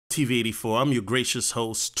TV84. I'm your gracious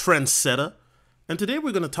host, Trendsetter. And today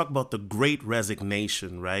we're going to talk about the Great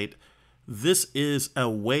Resignation, right? This is a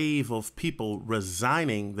wave of people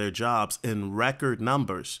resigning their jobs in record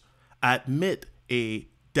numbers amid a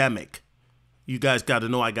demic. You guys got to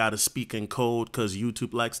know I got to speak in code because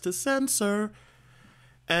YouTube likes to censor.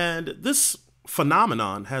 And this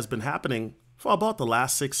phenomenon has been happening for about the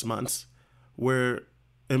last 6 months, where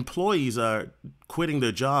employees are quitting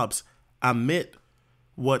their jobs amid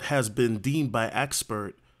what has been deemed by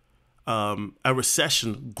expert a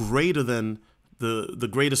recession greater than the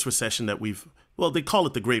greatest recession that they call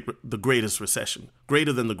it the greatest recession,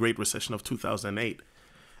 greater than the Great Recession of 2008.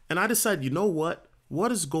 And I decided, you know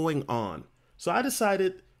what is going on? So I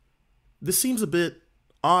decided this seems a bit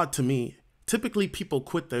odd to me. Typically, people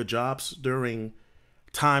quit their jobs during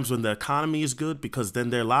times when the economy is good because then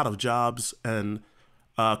there are a lot of jobs and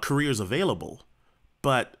careers available.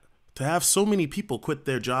 But to have so many people quit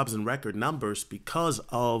their jobs in record numbers because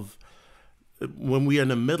of when we are in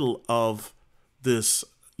the middle of this,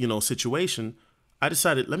 situation, I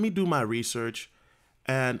decided, let me do my research,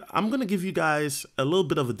 and I'm going to give you guys a little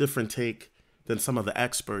bit of a different take than some of the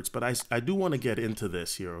experts, but I do want to get into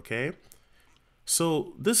this here, okay?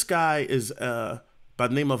 So this guy is by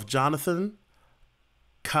the name of Jonathan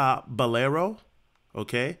Caballero,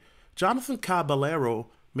 okay? Jonathan Caballero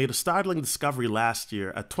made a startling discovery last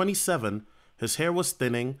year. At 27, his hair was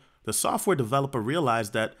thinning. The software developer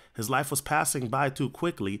realized that his life was passing by too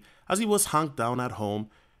quickly as he was hunked down at home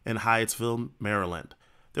in Hyattsville, Maryland.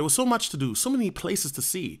 There was so much to do, so many places to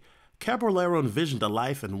see. Caballero envisioned a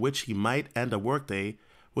life in which he might end a workday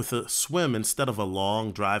with a swim instead of a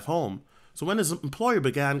long drive home. So when his employer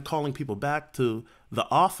began calling people back to the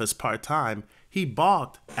office part-time, he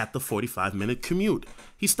balked at the 45-minute commute.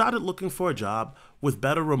 He started looking for a job with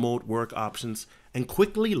better remote work options and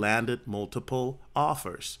quickly landed multiple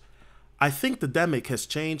offers. I think the demic has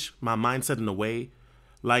changed my mindset in a way,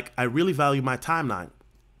 like I really value my time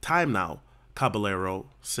now, Caballero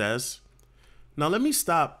says. Now let me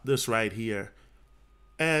stop this right here.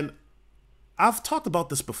 And I've talked about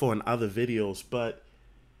this before in other videos, but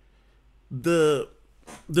the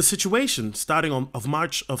situation starting of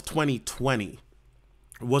March of 2020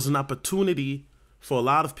 was an opportunity for a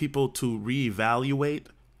lot of people to reevaluate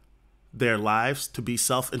their lives, to be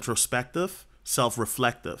self-introspective,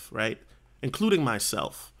 self-reflective, right? Including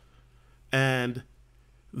myself. And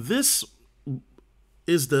this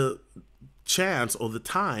is the chance or the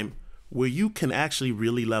time where you can actually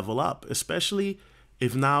really level up, especially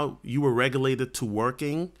if now you were regulated to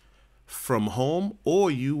working from home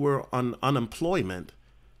or you were on unemployment.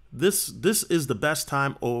 This is the best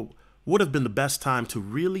time, or would have been the best time, to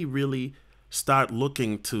really start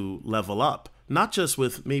looking to level up. Not just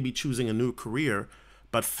with maybe choosing a new career,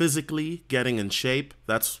 but physically getting in shape.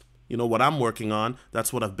 That's what I'm working on.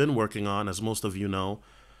 That's what I've been working on, as most of you know.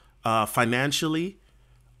 Financially,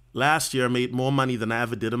 last year I made more money than I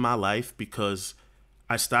ever did in my life because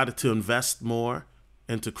I started to invest more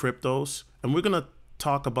into cryptos. And we're going to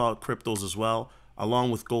talk about cryptos as well,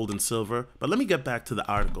 along with gold and silver. But let me get back to the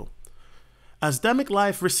article. As demic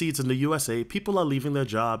life recedes in the USA, people are leaving their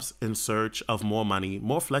jobs in search of more money,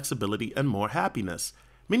 more flexibility, and more happiness.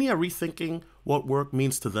 Many are rethinking what work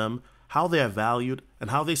means to them, how they are valued, and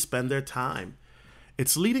how they spend their time.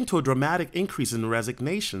 It's leading to a dramatic increase in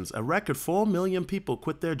resignations. A record 4 million people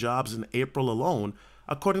quit their jobs in April alone,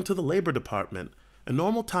 according to the Labor Department. In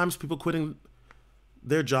normal times, people quitting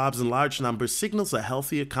their jobs in large numbers signals a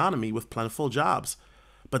healthy economy with plentiful jobs.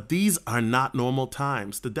 But these are not normal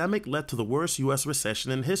times. The demic led to the worst U.S.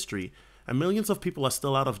 recession in history, and millions of people are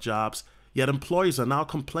still out of jobs, yet employers are now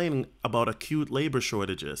complaining about acute labor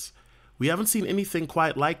shortages. We haven't seen anything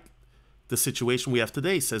quite like the situation we have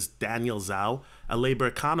today, says Daniel Zhao, a labor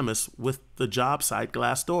economist with the job site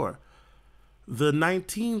Glassdoor. The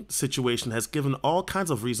 19 situation has given all kinds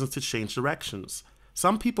of reasons to change directions.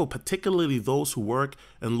 Some people, particularly those who work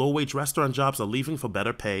in low-wage restaurant jobs, are leaving for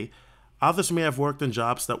better pay. Others may have worked in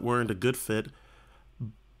jobs that weren't a good fit,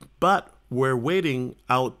 but were waiting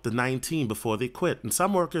out the 19 before they quit. And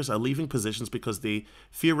some workers are leaving positions because they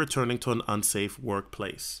fear returning to an unsafe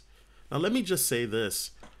workplace. Now, let me just say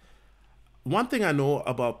this. One thing I know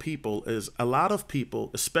about people is a lot of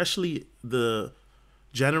people, especially the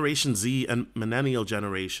Generation Z and millennial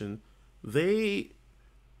generation, they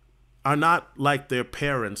are not like their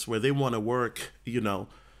parents where they want to work,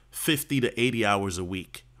 50 to 80 hours a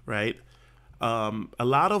week, right? A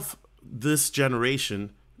lot of this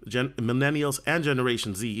generation, millennials and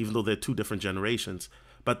Generation Z, even though they're two different generations,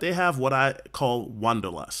 but they have what I call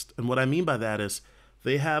wanderlust. And what I mean by that is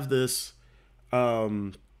they have this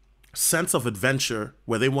sense of adventure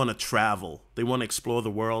where they want to travel, they want to explore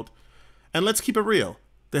the world. And let's keep it real.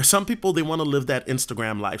 There's some people, they want to live that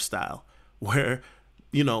Instagram lifestyle where,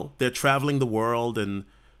 they're traveling the world and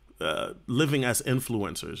living as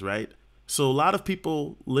influencers, right? So a lot of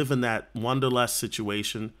people live in that wanderlust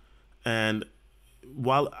situation. And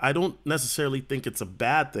while I don't necessarily think it's a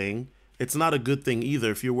bad thing, it's not a good thing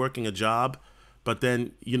either if you're working a job, but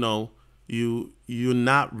then, you're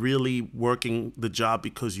not really working the job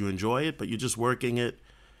because you enjoy it, but you're just working it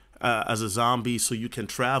as a zombie so you can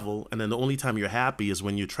travel. And then the only time you're happy is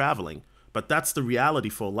when you're traveling. But that's the reality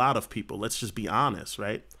for a lot of people. Let's just be honest,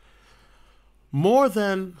 right? More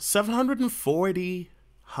than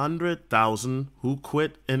 740,000 who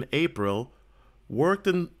quit in April worked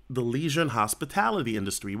in the leisure and hospitality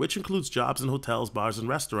industry, which includes jobs in hotels, bars and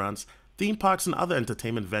restaurants, theme parks, and other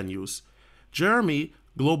entertainment venues. Jeremy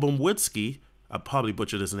Globomwitsky, I probably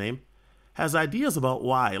butchered his name, has ideas about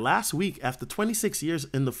why. Last week, after 26 years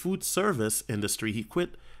in the food service industry, he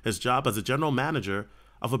quit his job as a general manager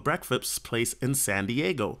of a breakfast place in San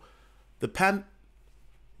Diego. The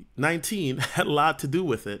Pan-19 had a lot to do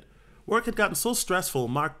with it. Work had gotten so stressful,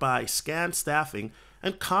 marked by scant staffing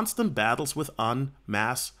and constant battles with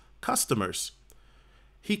unmasked customers.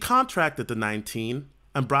 He contracted the 19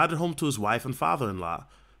 and brought it home to his wife and father-in-law.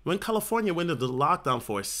 When California went into lockdown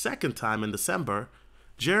for a second time in December,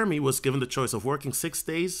 Jeremy was given the choice of working 6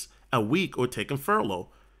 days a week or taking furlough.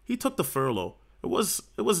 He took the furlough. It was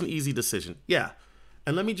an easy decision. Yeah.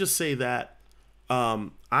 And let me just say that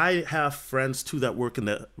I have friends too that work in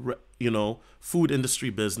the food industry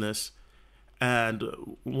business. And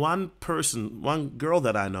one girl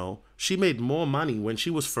that I know, she made more money when she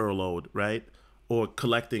was furloughed, right? Or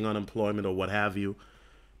collecting unemployment or what have you.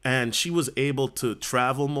 And she was able to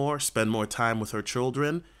travel more, spend more time with her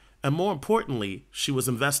children. And more importantly, she was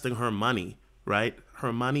investing her money, right?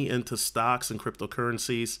 Her money into stocks and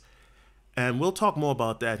cryptocurrencies. And we'll talk more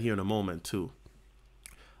about that here in a moment too.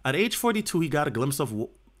 At age 42, he got a glimpse of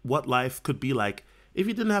what life could be like if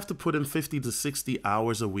he didn't have to put in 50 to 60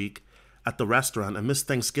 hours a week at the restaurant and miss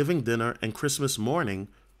Thanksgiving dinner and Christmas morning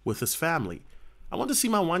with his family. I want to see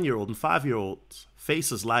my 1-year-old and 5-year-old's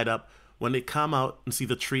faces light up when they come out and see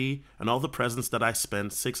the tree and all the presents that I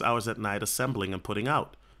spend 6 hours at night assembling and putting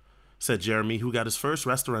out, said Jeremy, who got his first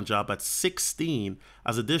restaurant job at 16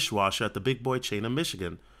 as a dishwasher at the big boy chain in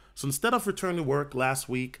Michigan. So instead of returning to work last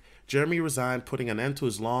week, Jeremy resigned, putting an end to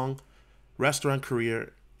his long restaurant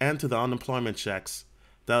career and to the unemployment checks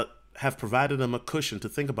that have provided him a cushion to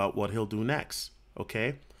think about what he'll do next,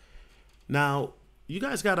 okay? Now, you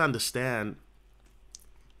guys got to understand,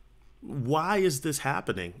 why is this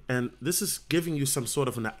happening? And this is giving you some sort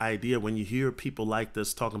of an idea when you hear people like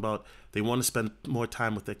this talking about they want to spend more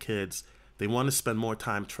time with their kids, they want to spend more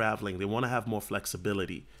time traveling, they want to have more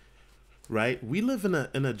flexibility, right? We live in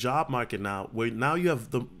a job market now where now you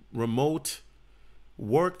have the remote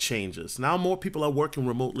work changes. Now more people are working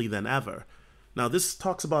remotely than ever. Now this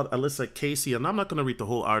talks about Alyssa Casey, and I'm not going to read the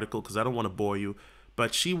whole article because I don't want to bore you,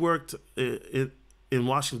 but she worked in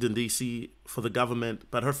Washington, D.C. for the government,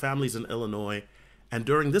 but her family's in Illinois. And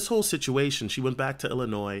during this whole situation, she went back to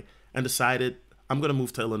Illinois and decided, I'm going to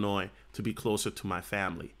move to Illinois to be closer to my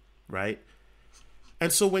family, right?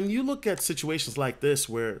 And so when you look at situations like this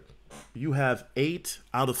where you have 8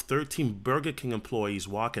 out of 13 Burger King employees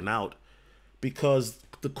walking out because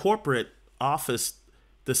the corporate office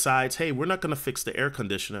decides, hey, we're not going to fix the air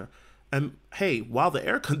conditioner. And hey, while the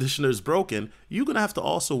air conditioner is broken, you're going to have to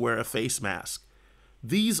also wear a face mask.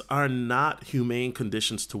 These are not humane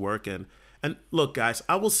conditions to work in. And look, guys,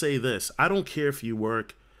 I will say this. I don't care if you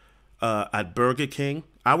work at Burger King.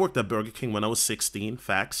 I worked at Burger King when I was 16.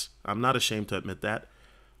 Facts. I'm not ashamed to admit that.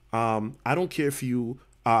 I don't care if you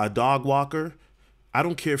are a dog walker. I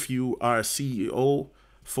don't care if you are a CEO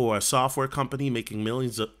for a software company making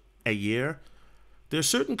millions a year. There are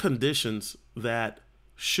certain conditions that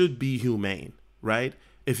should be humane, right?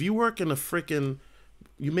 If you work in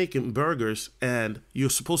you're making burgers and you're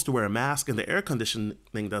supposed to wear a mask and the air conditioning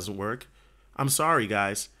doesn't work, I'm sorry,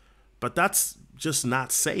 guys, but that's just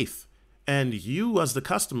not safe. And you as the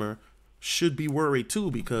customer should be worried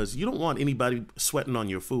too, because you don't want anybody sweating on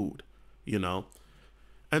your food,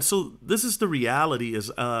 And so this is the reality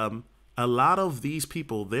is a lot of these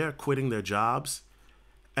people, they're quitting their jobs.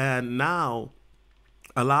 And now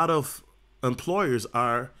a lot of employers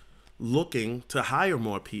are looking to hire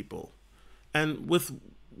more people. And with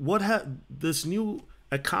this new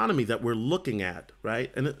economy that we're looking at,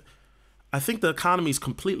 right? And I think the economy is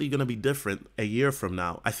completely going to be different a year from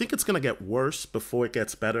now. I think it's going to get worse before it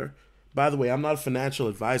gets better. By the way, I'm not a financial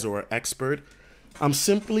advisor or expert. I'm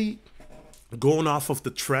simply going off of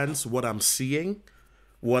the trends, what I'm seeing,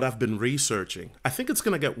 what I've been researching, I think it's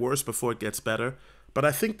going to get worse before it gets better. But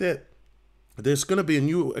I think that there's going to be a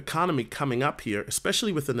new economy coming up here,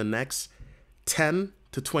 especially within the next 10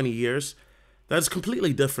 to 20 years, that's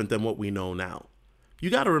completely different than what we know now. You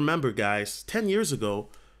got to remember, guys, 10 years ago,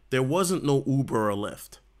 there wasn't no Uber or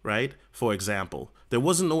Lyft, right? For example, there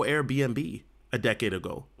wasn't no Airbnb a decade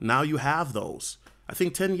ago. Now you have those. I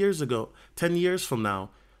think 10 years ago, 10 years from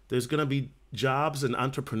now, there's going to be jobs and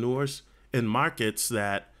entrepreneurs in markets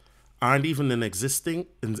that aren't even in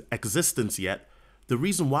existence yet. The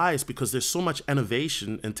reason why is because there's so much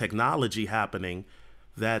innovation and technology happening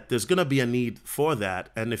that there's going to be a need for that.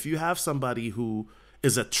 And if you have somebody who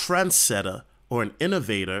is a trendsetter or an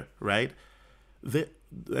innovator, right?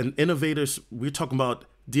 And innovators, we're talking about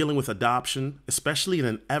dealing with adoption, especially in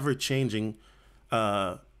an ever-changing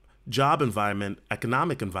job environment,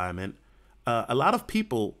 economic environment. A lot of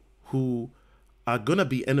people who are going to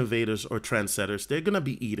be innovators or trendsetters, they're going to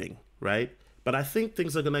be eating, right? But I think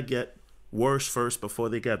things are going to get worse first before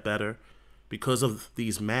they get better because of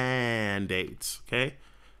these mandates, okay?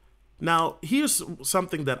 Now, here's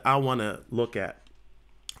something that I want to look at.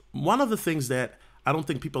 One of the things that I don't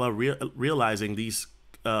think people are realizing, these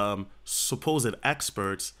supposed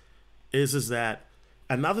experts, is that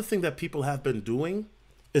another thing that people have been doing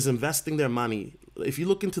is investing their money. If you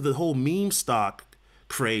look into the whole meme stock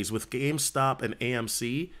craze with GameStop and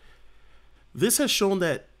AMC, this has shown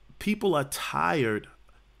that people are tired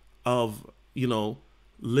of,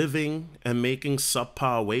 living and making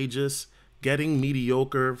subpar wages, getting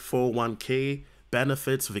mediocre 401k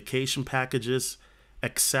benefits, vacation packages,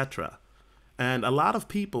 etc. And a lot of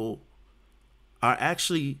people are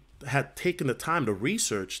actually had taken the time to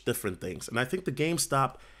research different things. And I think the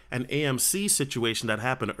GameStop and AMC situation that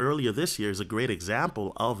happened earlier this year is a great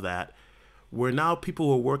example of that, where now people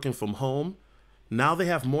who are working from home, now they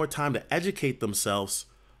have more time to educate themselves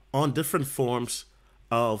on different forms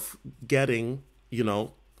of getting,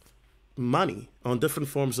 money, on different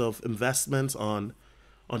forms of investments, on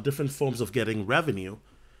different forms of getting revenue.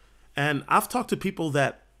 And I've talked to people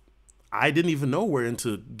that I didn't even know were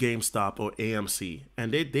into GameStop or AMC,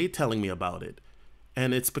 and they telling me about it.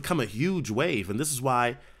 And it's become a huge wave. And this is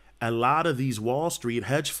why a lot of these Wall Street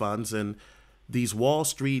hedge funds and these Wall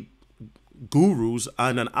Street gurus are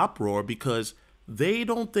in an uproar, because they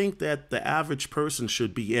don't think that the average person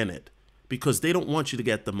should be in it, because they don't want you to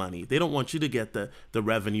get the money. They don't want you to get the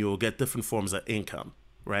revenue or get different forms of income,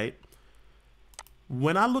 right?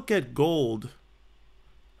 When I look at gold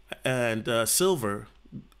and silver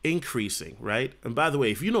increasing, right? And by the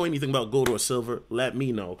way, if you know anything about gold or silver, let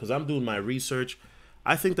me know, because I'm doing my research.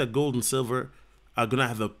 I think that gold and silver are going to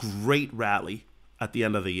have a great rally at the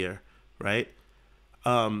end of the year, right?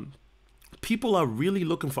 People are really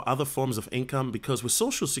looking for other forms of income, because with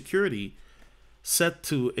Social Security set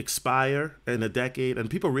to expire in a decade and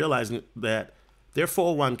people realizing that their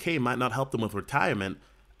 401k might not help them with retirement,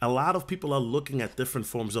 a lot of people are looking at different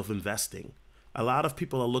forms of investing. A lot of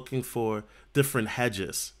people are looking for different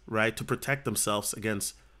hedges, right, to protect themselves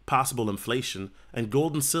against possible inflation. And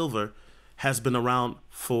gold and silver has been around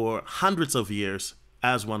for hundreds of years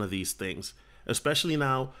as one of these things, especially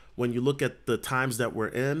now when you look at the times that we're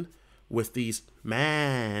in with these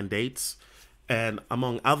mandates and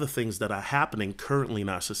among other things that are happening currently in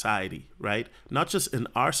our society, right? Not just in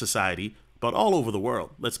our society, but all over the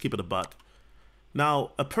world. Let's keep it a buck.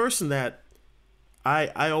 Now, a person that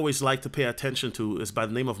I always like to pay attention to is by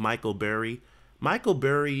the name of Michael Burry. Michael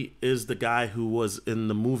Burry is the guy who was in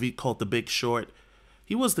the movie called The Big Short.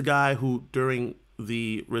 He was the guy who, during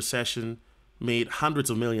the recession, made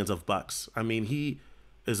hundreds of millions of bucks. I mean, he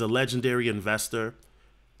is a legendary investor,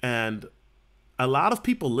 and a lot of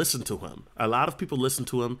people listen to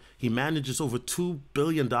him. He manages over $2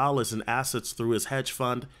 billion in assets through his hedge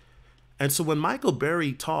fund. And so when Michael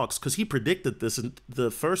Burry talks, because he predicted this in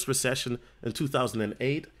the first recession in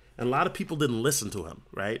 2008, and a lot of people didn't listen to him,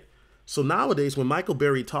 right? So nowadays, when Michael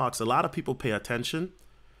Burry talks, a lot of people pay attention.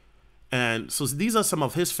 And so these are some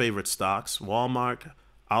of his favorite stocks: Walmart,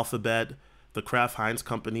 Alphabet, the Kraft Heinz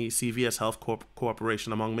Company, CVS Health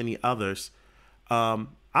Corporation, among many others.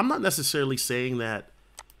 I'm not necessarily saying that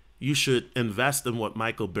you should invest in what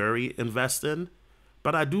Michael Burry invests in,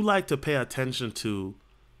 but I do like to pay attention to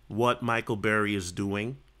what Michael Burry is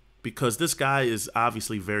doing, because this guy is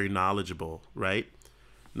obviously very knowledgeable, right?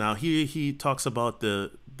 Now here he talks about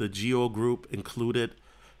the Geo Group included.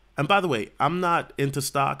 And by the way, I'm not into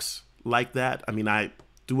stocks like that. I mean, I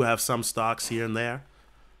do have some stocks here and there,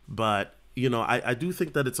 but I do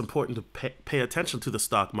think that it's important to pay attention to the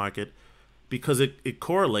stock market, because it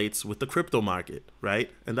correlates with the crypto market,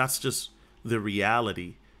 right? And that's just the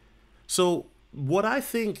reality. So what I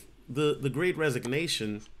think the Great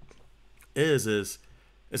Resignation is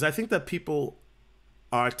I think that people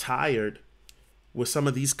are tired with some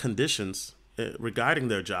of these conditions regarding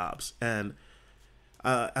their jobs. And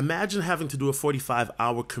imagine having to do a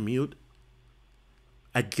 45-hour commute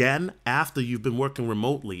again after you've been working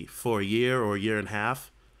remotely for a year or a year and a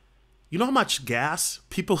half. You know how much gas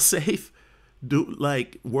people save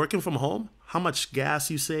like working from home? How much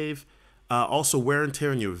gas you save? Also wear and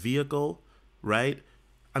tear in your vehicle, right?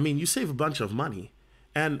 I mean, you save a bunch of money.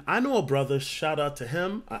 And I know a brother, shout out to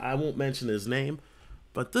him. I won't mention his name,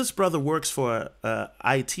 but this brother works for a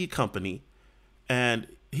IT company, and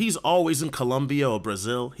he's always in Colombia or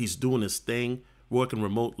Brazil. He's doing his thing, working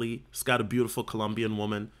remotely. He's got a beautiful Colombian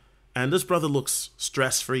woman. And this brother looks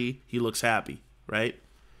stress-free. He looks happy, right?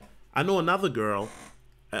 I know another girl,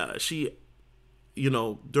 she,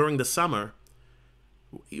 during the summer,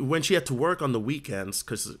 when she had to work on the weekends,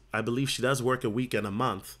 because I believe she does work a weekend a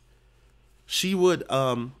month, she would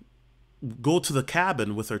go to the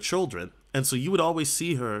cabin with her children. And so you would always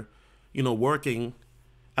see her, working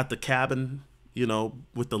at the cabin,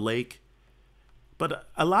 with the lake. But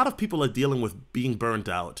a lot of people are dealing with being burnt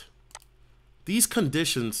out. These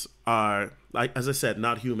conditions are, like as I said,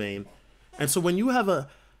 not humane. And so when you have a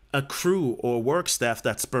crew or work staff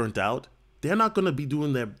that's burnt out, they're not going to be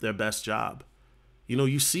doing their best job.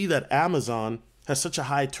 You see that Amazon has such a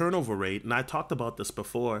high turnover rate, and I talked about this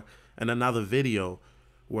before in another video,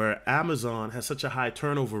 where Amazon has such a high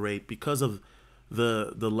turnover rate because of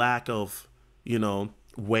the lack of,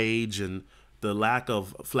 wage, and the lack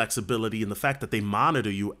of flexibility, and the fact that they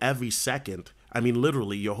monitor you every second. I mean,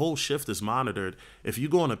 literally, your whole shift is monitored. If you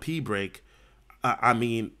go on a pee break, I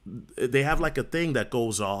mean, they have like a thing that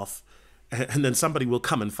goes off, and then somebody will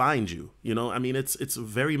come and find you. I mean, it's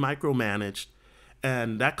very micromanaged,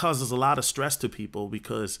 and that causes a lot of stress to people,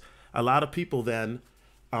 because a lot of people then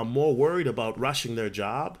are more worried about rushing their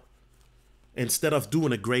job instead of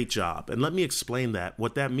doing a great job. And let me explain that.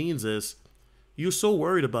 What that means is you're so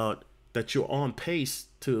worried about that you're on pace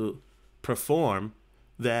to perform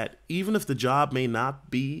that even if the job may not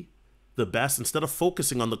be the best, instead of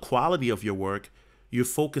focusing on the quality of your work, you're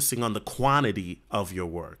focusing on the quantity of your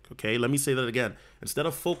work. Okay, let me say that again. Instead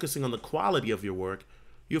of focusing on the quality of your work,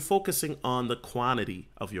 you're focusing on the quantity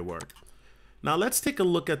of your work. Now let's take a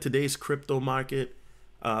look at today's crypto market.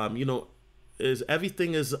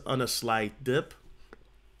 Everything is on a slight dip.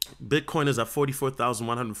 Bitcoin is at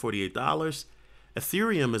 $44,148.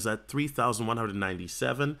 Ethereum is at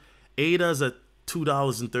 $3,197. ADA is at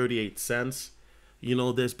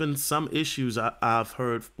 $2.38. There's been some issues I've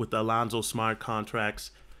heard with the Alonzo smart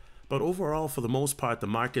contracts, but overall, for the most part, the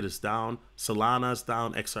market is down. Solana is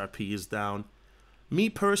down. XRP is down. Me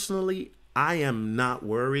personally, I am not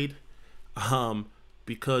worried,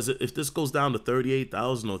 because if this goes down to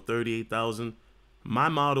 38,000 or 38,000, my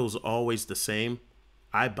motto is always the same.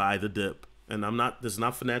 I buy the dip. And this is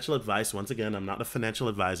not financial advice. Once again, I'm not a financial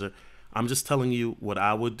advisor. I'm just telling you what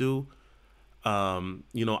I would do.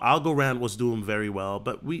 Algorand was doing very well,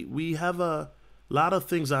 but we have a lot of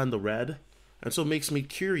things on the red. And so it makes me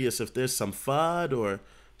curious if there's some FUD or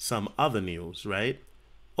some other news, right?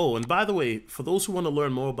 Oh, and by the way, for those who want to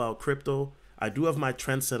learn more about crypto, I do have my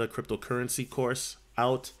Trendsetter cryptocurrency course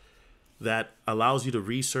out that allows you to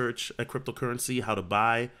research a cryptocurrency, how to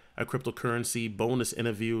buy a cryptocurrency, bonus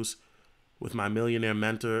interviews with my millionaire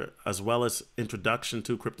mentor, as well as introduction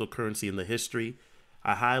to cryptocurrency and the history.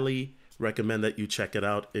 I highly recommend that you check it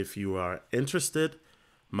out if you are interested.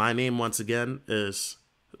 My name, once again, is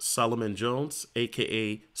Solomon Jones,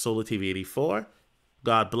 aka Solar TV 84.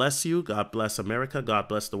 God bless you. God bless America. God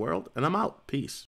bless the world. And I'm out. Peace.